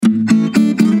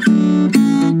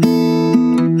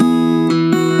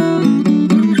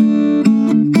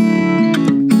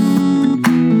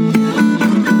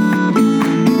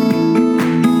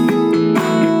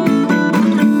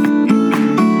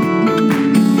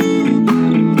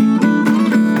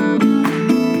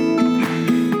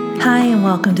and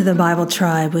welcome to the Bible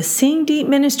Tribe with Seeing Deep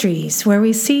Ministries, where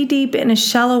we see deep in a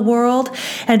shallow world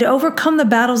and overcome the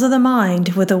battles of the mind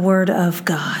with the Word of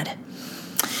God.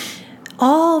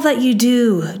 All that you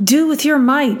do with your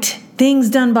might.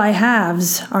 Things done by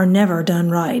halves are never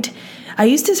done right. I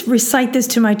used to recite this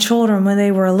to my children when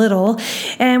they were little,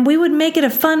 and we would make it a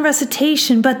fun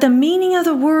recitation, but the meaning of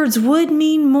the words would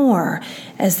mean more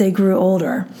as they grew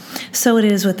older. So it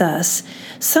is with us.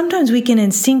 Sometimes we can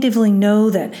instinctively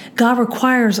know that God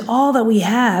requires all that we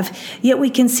have, yet we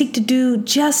can seek to do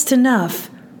just enough.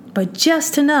 But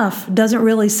just enough doesn't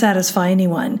really satisfy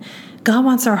anyone. God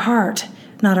wants our heart,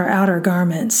 not our outer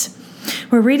garments.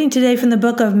 We're reading today from the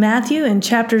book of Matthew in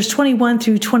chapters 21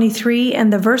 through 23,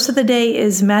 and the verse of the day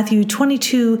is Matthew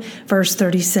 22, verse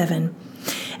 37.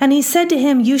 And he said to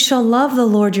him, "You shall love the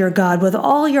Lord your God with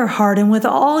all your heart and with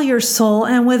all your soul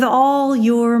and with all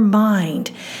your mind."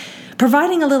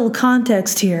 Providing a little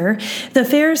context here, the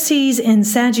Pharisees and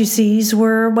Sadducees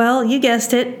were, well, you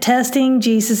guessed it, testing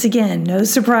Jesus again. No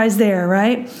surprise there,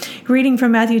 right? Reading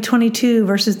from Matthew 22,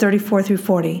 verses 34 through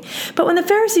 40. But when the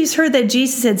Pharisees heard that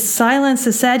Jesus had silenced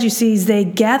the Sadducees, they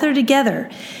gathered together.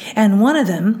 And one of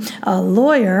them, a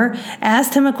lawyer,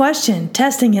 asked him a question,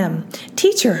 testing him.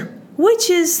 "Teacher, which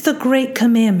is the great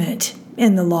commandment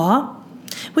in the law?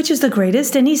 Which is the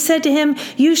greatest?" And he said to him,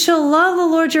 "You shall love the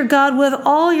Lord your God with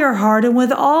all your heart and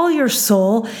with all your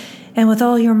soul and with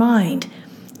all your mind.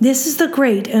 This is the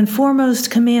great and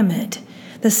foremost commandment.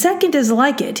 The second is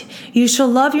like it. You shall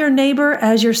love your neighbor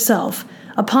as yourself.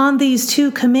 Upon these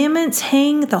two commandments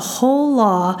hang the whole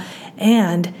law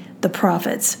and the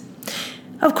prophets."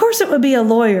 Of course, it would be a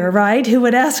lawyer, right, who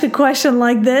would ask a question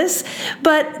like this,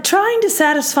 but trying to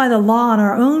satisfy the law on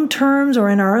our own terms or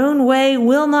in our own way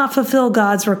will not fulfill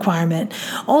God's requirement.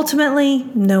 Ultimately,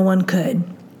 no one could.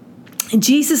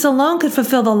 Jesus alone could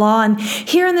fulfill the law, and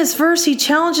here in this verse, he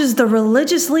challenges the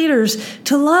religious leaders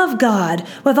to love God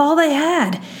with all they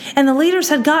had. And the leaders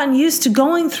had gotten used to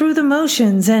going through the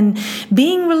motions and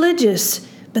being religious,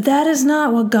 but that is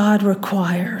not what God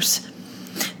requires.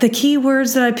 The key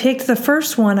words that I picked, the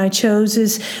first one I chose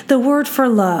is the word for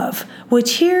love,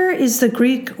 which here is the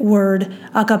Greek word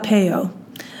agapeo.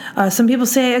 Some people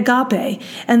say agape,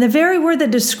 and the very word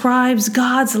that describes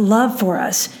God's love for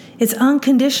us. It's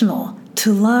unconditional,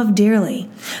 to love dearly.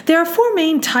 There are four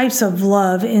main types of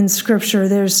love in Scripture.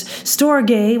 There's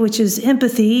storge, which is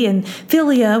empathy, and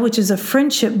philia, which is a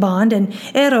friendship bond, and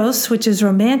eros, which is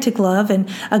romantic love, and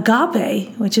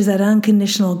agape, which is that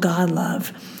unconditional God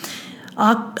love.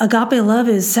 Agape love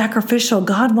is sacrificial.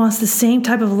 God wants the same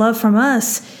type of love from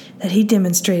us that he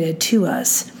demonstrated to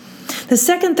us. The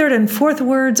second, third, and fourth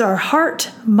words are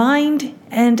heart, mind,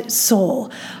 and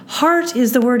soul. Heart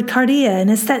is the word cardia,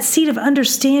 and it's that seat of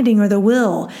understanding or the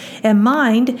will. And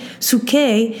mind, suke,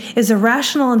 is a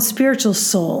rational and spiritual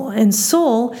soul. And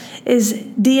soul is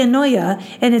dianoia,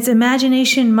 and it's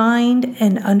imagination, mind,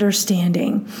 and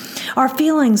understanding. Our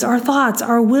feelings, our thoughts,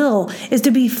 our will is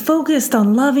to be focused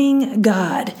on loving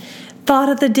God. Thought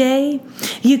of the day,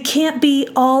 you can't be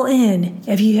all in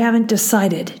if you haven't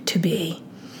decided to be.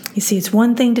 You see, it's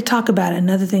one thing to talk about it,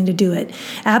 another thing to do it.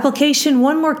 Application,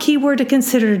 one more key word to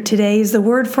consider today is the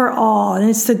word for all, and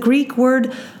it's the Greek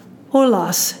word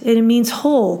holos. It means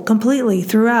whole, completely,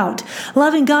 throughout.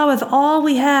 Loving God with all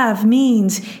we have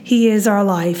means he is our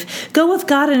life. Go with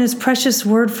God and his precious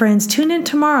word, friends. Tune in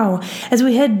tomorrow as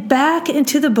we head back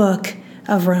into the book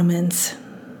of Romans.